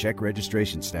instructions and check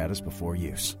registration status before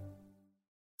use.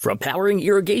 From powering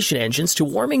irrigation engines to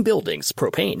warming buildings,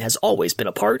 propane has always been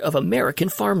a part of American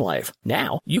farm life.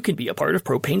 Now, you can be a part of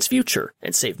propane's future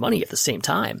and save money at the same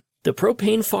time. The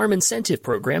Propane Farm Incentive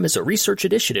Program is a research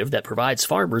initiative that provides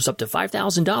farmers up to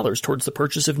 $5,000 towards the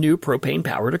purchase of new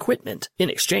propane-powered equipment.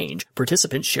 In exchange,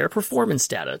 participants share performance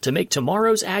data to make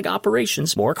tomorrow's ag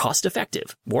operations more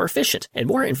cost-effective, more efficient, and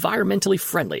more environmentally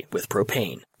friendly with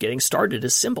propane. Getting started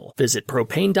is simple. Visit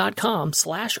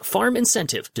propane.com/farm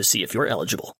incentive to see if you're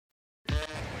eligible.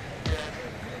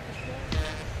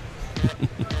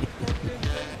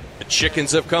 The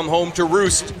chickens have come home to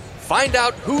roost. Find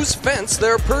out whose fence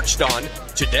they're perched on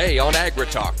today on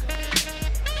AgriTalk.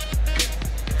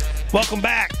 Welcome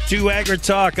back to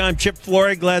AgriTalk. I'm Chip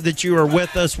Flory. Glad that you are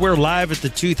with us. We're live at the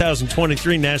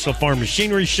 2023 National Farm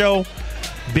Machinery Show.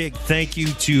 Big thank you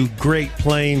to Great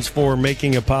Plains for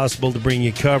making it possible to bring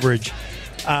you coverage.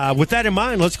 With that in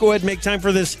mind, let's go ahead and make time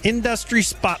for this Industry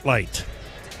Spotlight.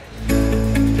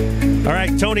 All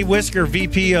right, Tony Whisker,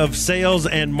 VP of Sales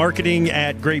and Marketing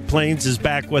at Great Plains, is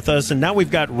back with us. And now we've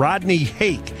got Rodney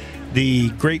Hake, the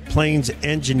Great Plains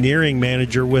Engineering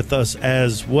Manager, with us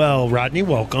as well. Rodney,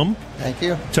 welcome. Thank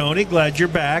you. Tony, glad you're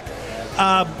back.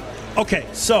 Okay,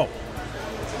 so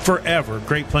forever,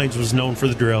 Great Plains was known for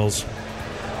the drills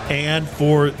and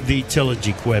for the tillage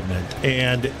equipment.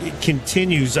 And it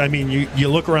continues. I mean, you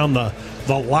look around the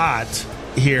lot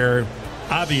here.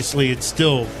 Obviously, it's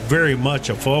still very much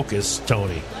a focus,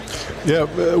 Tony.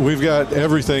 Yeah, we've got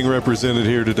everything represented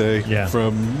here today. Yeah.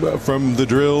 From the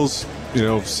drills,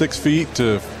 6 feet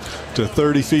to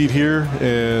 30 feet here,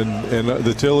 and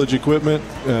the tillage equipment.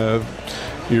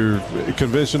 Your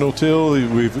conventional till,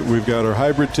 we've got our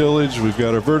hybrid tillage, we've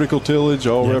got our vertical tillage,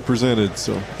 all represented.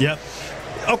 So. Yep.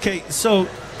 Okay, so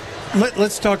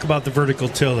let's talk about the vertical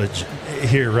tillage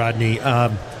here, Rodney.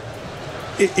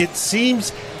 It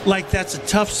seems like that's a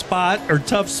tough spot or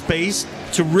tough space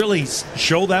to really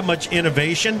show that much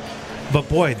innovation. But,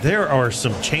 boy, there are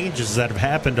some changes that have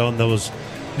happened on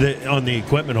on the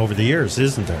equipment over the years,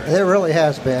 isn't there? There really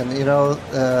has been.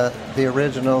 The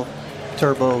original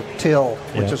Turbo Till,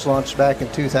 which was launched back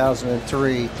in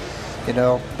 2003,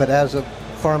 but as the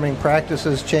farming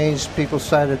practices changed, people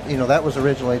decided, that was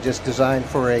originally just designed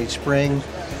for a spring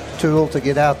tool to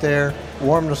get out there,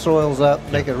 warm the soils up,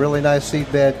 make a really nice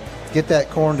seed bed, get that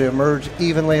corn to emerge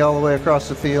evenly all the way across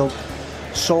the field.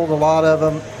 Sold a lot of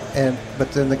them,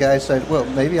 but then the guy said, well,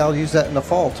 maybe I'll use that in the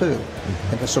fall too.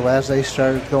 Mm-hmm. And so as they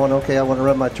started going, okay, I want to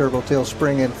run my Turbo Till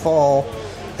spring and fall,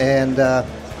 and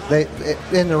they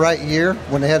in the right year,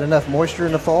 when they had enough moisture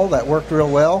in the fall, that worked real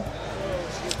well.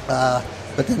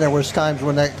 But then there was times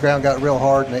when that ground got real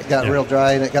hard and it got real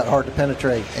dry and it got hard to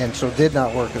penetrate, and so did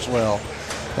not work as well.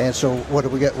 And so what do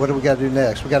we got to do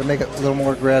next? We got to make it a little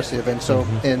more aggressive. And so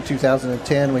in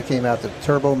 2010 we came out the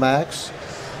Turbo Max,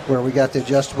 where we got the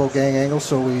adjustable gang angle,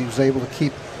 so we was able to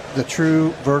keep the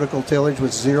true vertical tillage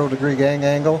with 0-degree gang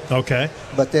angle. Okay.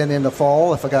 But then in the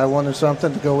fall, if a guy wanted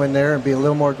something to go in there and be a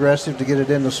little more aggressive to get it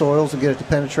in the soils and get it to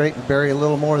penetrate and bury a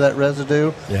little more of that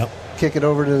residue, kick it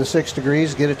over to the 6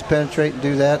 degrees, get it to penetrate and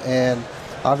do that. And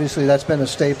obviously that's been a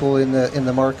staple in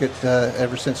the market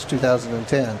ever since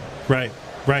 2010.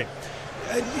 Right.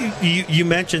 You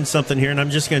mentioned something here, and I'm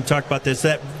just going to talk about this.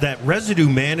 That residue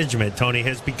management, Tony,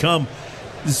 has become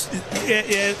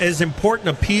as important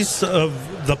a piece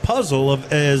of the puzzle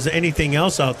as anything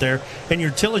else out there, and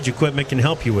your tillage equipment can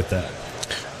help you with that.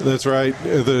 That's right.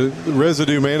 The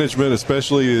residue management,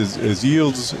 especially as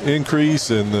yields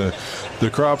increase and the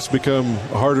crops become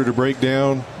harder to break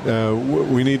down,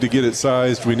 we need to get it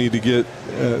sized. We need to get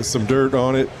some dirt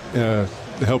on it,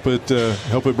 help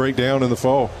it break down in the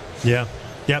fall. Yeah.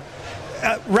 Yep.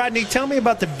 Rodney, tell me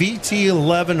about the VT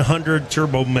 1100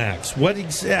 Turbo Max.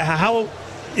 How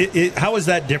is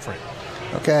that different?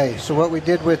 Okay, so what we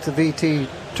did with the VT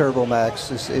Turbo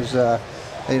Max is a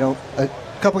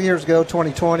couple years ago,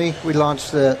 2020, we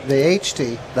launched the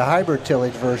HT, the hybrid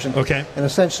tillage version. Okay. And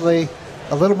essentially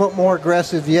a little bit more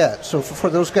aggressive yet. So for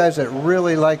those guys that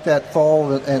really like that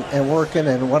fall and working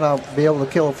and want to be able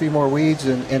to kill a few more weeds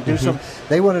and do some,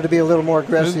 they wanted to be a little more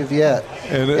aggressive yet.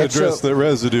 And address the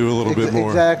residue a little bit more.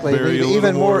 Exactly.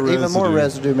 Even more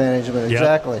residue management. Yep.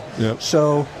 Exactly. Yep.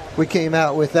 So we came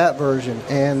out with that version,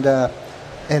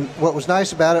 and what was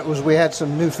nice about it was we had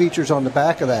some new features on the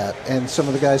back of that, and some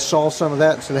of the guys saw some of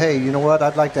that and said, hey, you know what,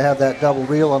 I'd like to have that double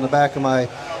reel on the back of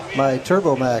my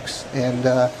Turbo Max. And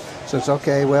so it's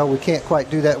okay, well, we can't quite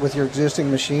do that with your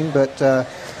existing machine, but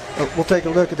we'll take a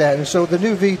look at that. And so the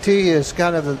new VT is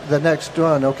kind of the next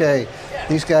one. Okay,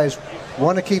 these guys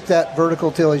want to keep that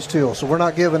vertical tillage tool, so we're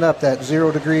not giving up that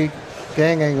 0-degree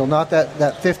gang angle, not that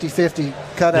 50-50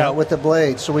 cutout with the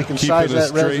blade, so we can size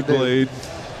that residue. Blade.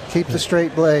 Keep the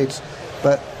straight blades.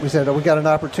 But we said, we got an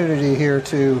opportunity here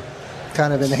to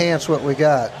kind of enhance what we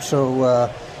got. So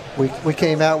we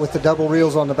came out with the double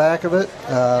reels on the back of it.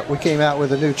 We came out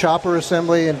with a new chopper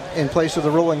assembly in place of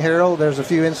the rolling harrow. There's a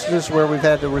few instances where we've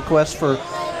had to request for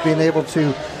being able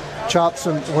to chop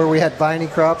some, where we had viney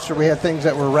crops or we had things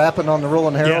that were wrapping on the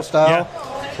rolling harrow style.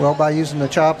 Well, by using the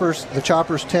choppers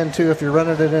tend to, if you're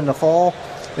running it in the fall,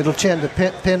 it'll tend to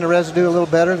pin the residue a little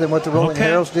better than what the rolling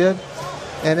harrows did.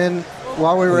 And then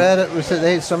while we were at it, we said,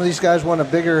 hey, some of these guys want a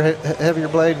bigger, heavier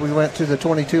blade. We went to the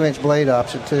 22-inch blade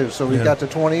option, too. So we've got the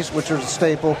 20s, which are a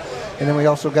staple, and then we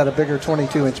also got a bigger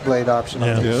 22-inch blade option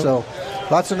on them. So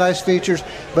lots of nice features,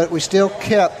 but we still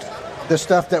kept the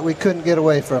stuff that we couldn't get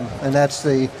away from, and that's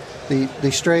the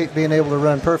straight being able to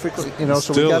run perfectly,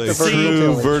 so we got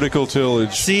the vertical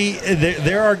tillage. See,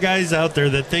 there are guys out there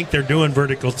that think they're doing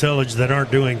vertical tillage that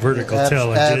aren't doing vertical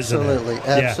tillage, absolutely, isn't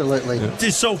it? Absolutely. Yeah.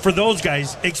 So for those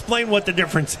guys, explain what the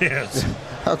difference is.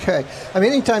 Okay. I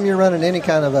mean, anytime you're running any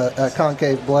kind of a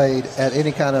concave blade at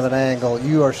any kind of an angle,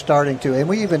 you are starting to, and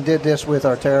we even did this with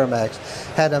our TerraMax,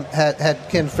 had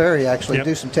Ken Ferry actually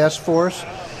do some tests for us.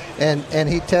 And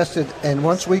he tested, and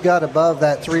once we got above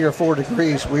that 3 or 4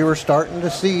 degrees, we were starting to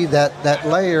see that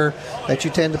layer that you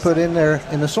tend to put in there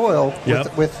in the soil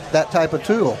with that type of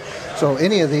tool. So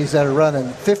any of these that are running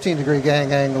 15-degree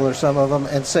gang angle or some of them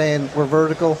and saying we're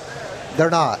vertical,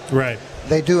 they're not. Right.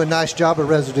 They do a nice job of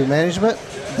residue management.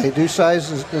 They do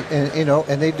sizes,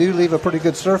 and they do leave a pretty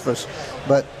good surface,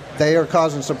 but they are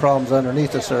causing some problems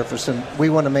underneath the surface, and we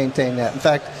want to maintain that. In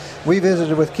fact, we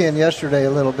visited with Ken yesterday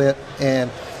a little bit,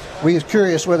 and we was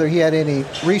curious whether he had any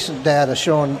recent data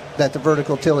showing that the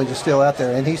vertical tillage is still out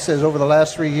there. And he says over the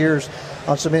last 3 years,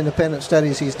 on some independent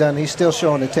studies he's done, he's still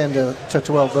showing a 10 to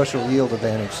 12 bushel yield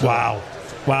advantage. So.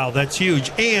 Wow, that's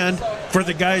huge. And for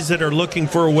the guys that are looking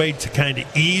for a way to kind of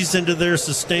ease into their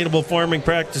sustainable farming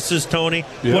practices, Tony,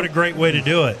 what a great way to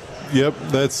do it. Yep,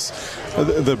 that's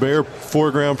the Bayer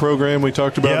foreground program we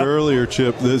talked about earlier,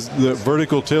 Chip. The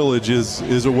vertical tillage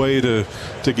is a way to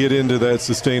get into that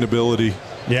sustainability.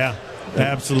 Yeah,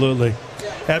 absolutely.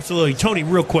 Tony,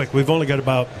 real quick, we've only got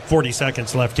about 40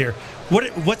 seconds left here.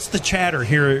 What's the chatter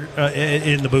here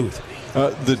in the booth?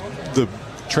 The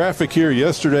traffic here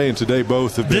yesterday and today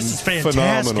both have been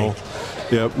phenomenal.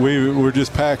 Yep, we're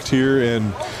just packed here,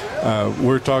 and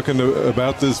we're talking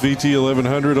about this VT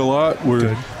 1100 a lot.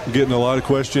 We're getting a lot of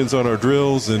questions on our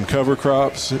drills and cover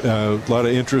crops, a lot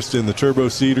of interest in the turbo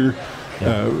seeder.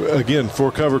 Again,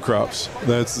 for cover crops.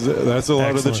 That's a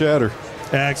lot of the chatter.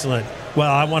 Excellent.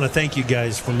 Well, I want to thank you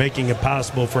guys for making it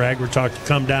possible for AgriTalk to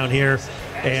come down here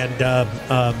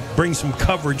and bring some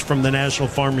coverage from the National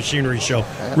Farm Machinery Show.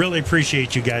 Really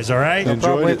appreciate you guys, all right? No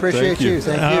problem. We appreciate you.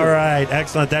 Thank you. All right,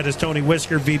 excellent. That is Tony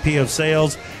Whisker, VP of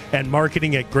Sales and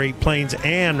Marketing at Great Plains,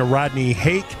 and Rodney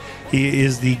Hake. He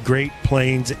is the Great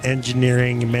Plains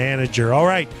Engineering Manager. All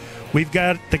right, we've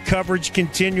got the coverage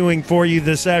continuing for you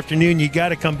this afternoon. You got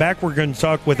to come back. We're going to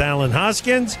talk with Alan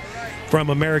Hoskins from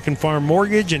American Farm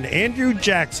Mortgage and Andrew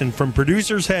Jackson from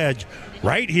Producers Hedge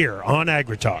right here on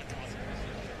AgriTalk.